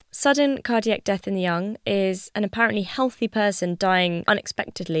Sudden cardiac death in the young is an apparently healthy person dying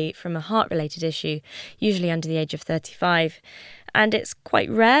unexpectedly from a heart-related issue, usually under the age of 35. And it's quite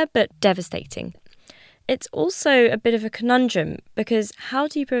rare but devastating. It's also a bit of a conundrum because how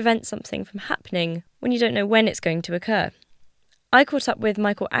do you prevent something from happening when you don't know when it's going to occur? I caught up with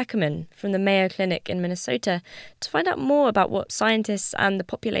Michael Ackerman from the Mayo Clinic in Minnesota to find out more about what scientists and the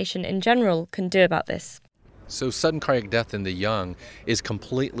population in general can do about this. So sudden cardiac death in the young is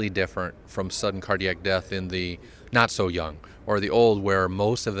completely different from sudden cardiac death in the not so young or the old, where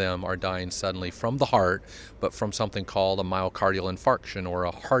most of them are dying suddenly from the heart, but from something called a myocardial infarction or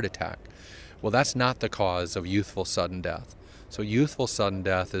a heart attack. Well, that's not the cause of youthful sudden death. So youthful sudden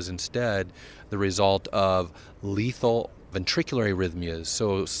death is instead the result of lethal ventricular arrhythmias,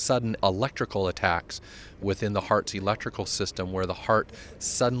 so sudden electrical attacks within the heart's electrical system where the heart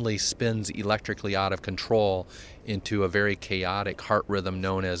suddenly spins electrically out of control into a very chaotic heart rhythm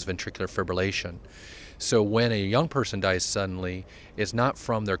known as ventricular fibrillation. So when a young person dies suddenly, it's not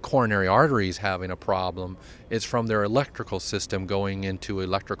from their coronary arteries having a problem, it's from their electrical system going into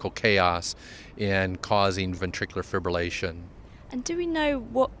electrical chaos and causing ventricular fibrillation. And do we know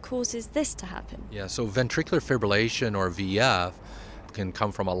what causes this to happen? Yeah, so ventricular fibrillation, or VF, can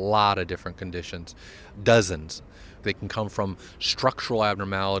come from a lot of different conditions, dozens. They can come from structural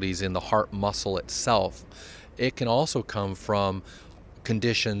abnormalities in the heart muscle itself. It can also come from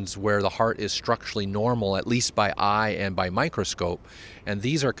conditions where the heart is structurally normal, at least by eye and by microscope. And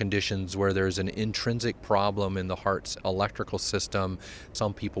these are conditions where there's an intrinsic problem in the heart's electrical system.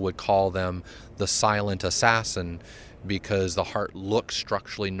 Some people would call them the silent assassin, because the heart looks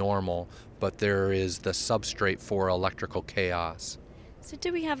structurally normal, but there is the substrate for electrical chaos. So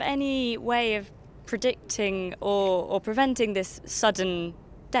do we have any way of predicting or preventing this sudden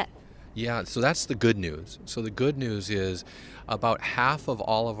death? Yeah, so that's the good news. So the good news is about half of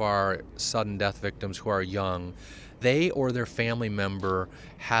all of our sudden death victims who are young, they or their family member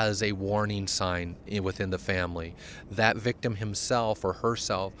has a warning sign within the family. That victim himself or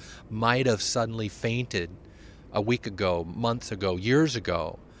herself might have suddenly fainted a week ago, months ago, years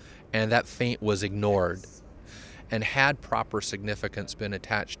ago, and that faint was ignored. And had proper significance been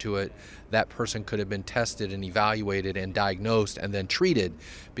attached to it, that person could have been tested and evaluated and diagnosed and then treated.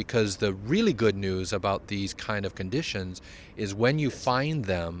 Because the really good news about these kind of conditions is when you find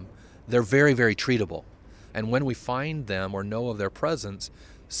them, they're very, very treatable. And when we find them or know of their presence,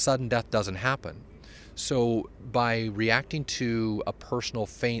 sudden death doesn't happen. So by reacting to a personal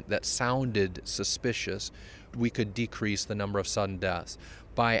faint that sounded suspicious, we could decrease the number of sudden deaths.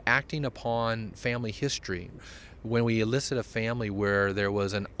 By acting upon family history, when we elicit a family where there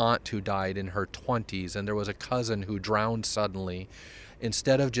was an aunt who died in her 20s and there was a cousin who drowned suddenly,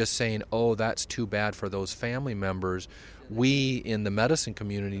 instead of just saying, oh, that's too bad for those family members, we in the medicine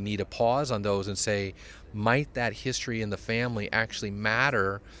community need to pause on those and say, might that history in the family actually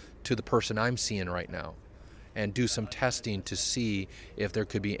matter to the person I'm seeing right now? And do some testing to see if there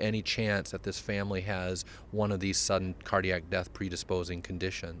could be any chance that this family has one of these sudden cardiac death predisposing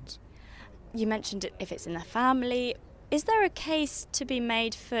conditions. You mentioned if it's in the family. Is there a case to be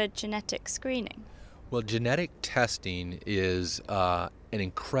made for genetic screening? Well, genetic testing is an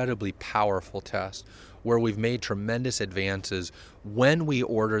incredibly powerful test where we've made tremendous advances when we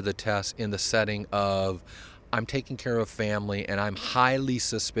order the test in the setting of I'm taking care of a family and I'm highly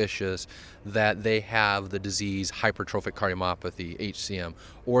suspicious that they have the disease hypertrophic cardiomyopathy, HCM,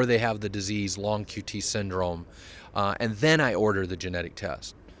 or they have the disease long QT syndrome, and then I order the genetic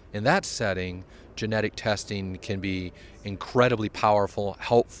test. In that setting, genetic testing can be incredibly powerful,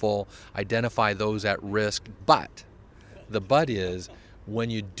 helpful, identify those at risk, but the but is when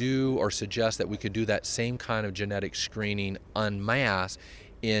you do or suggest that we could do that same kind of genetic screening en masse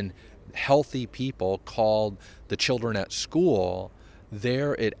in healthy people called the children at school,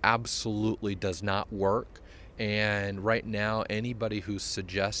 there it absolutely does not work. And right now, anybody who's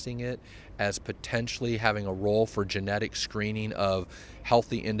suggesting it as potentially having a role for genetic screening of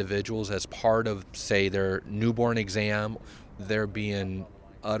healthy individuals as part of, say, their newborn exam, they're being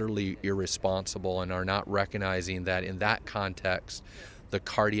utterly irresponsible and are not recognizing that in that context, the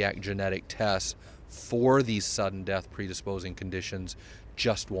cardiac genetic tests for these sudden death predisposing conditions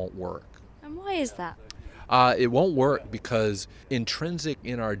just won't work. And why is that? It won't work because intrinsic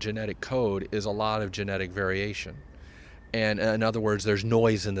in our genetic code is a lot of genetic variation. And in other words, there's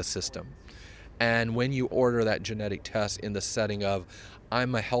noise in the system. And when you order that genetic test in the setting of,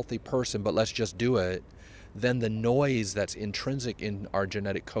 I'm a healthy person, but let's just do it, then the noise that's intrinsic in our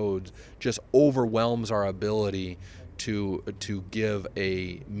genetic codes just overwhelms our ability to give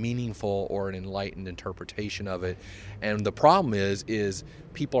a meaningful or an enlightened interpretation of it. And the problem is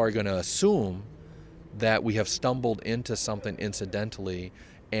people are going to assume that we have stumbled into something incidentally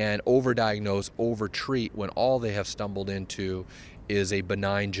and overdiagnose, overtreat, when all they have stumbled into is a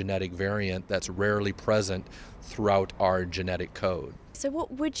benign genetic variant that's rarely present throughout our genetic code. So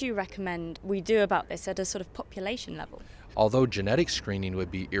what would you recommend we do about this at a sort of population level? Although genetic screening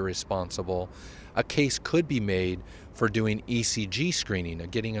would be irresponsible, a case could be made for doing ECG screening,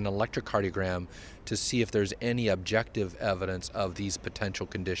 getting an electrocardiogram to see if there's any objective evidence of these potential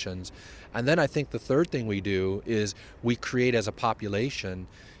conditions. And then I think the third thing we do is we create as a population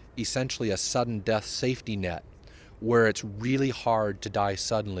essentially a sudden death safety net where it's really hard to die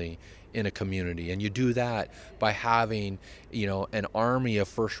suddenly in a community. And you do that by having, an army of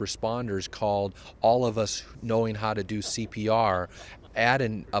first responders called all of us knowing how to do CPR,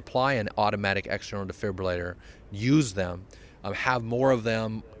 apply an automatic external defibrillator, use them, have more of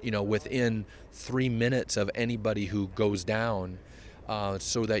them, within 3 minutes of anybody who goes down,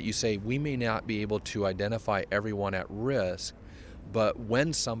 so that you say, we may not be able to identify everyone at risk, but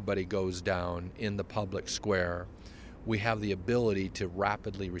when somebody goes down in the public square, we have the ability to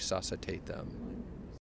rapidly resuscitate them.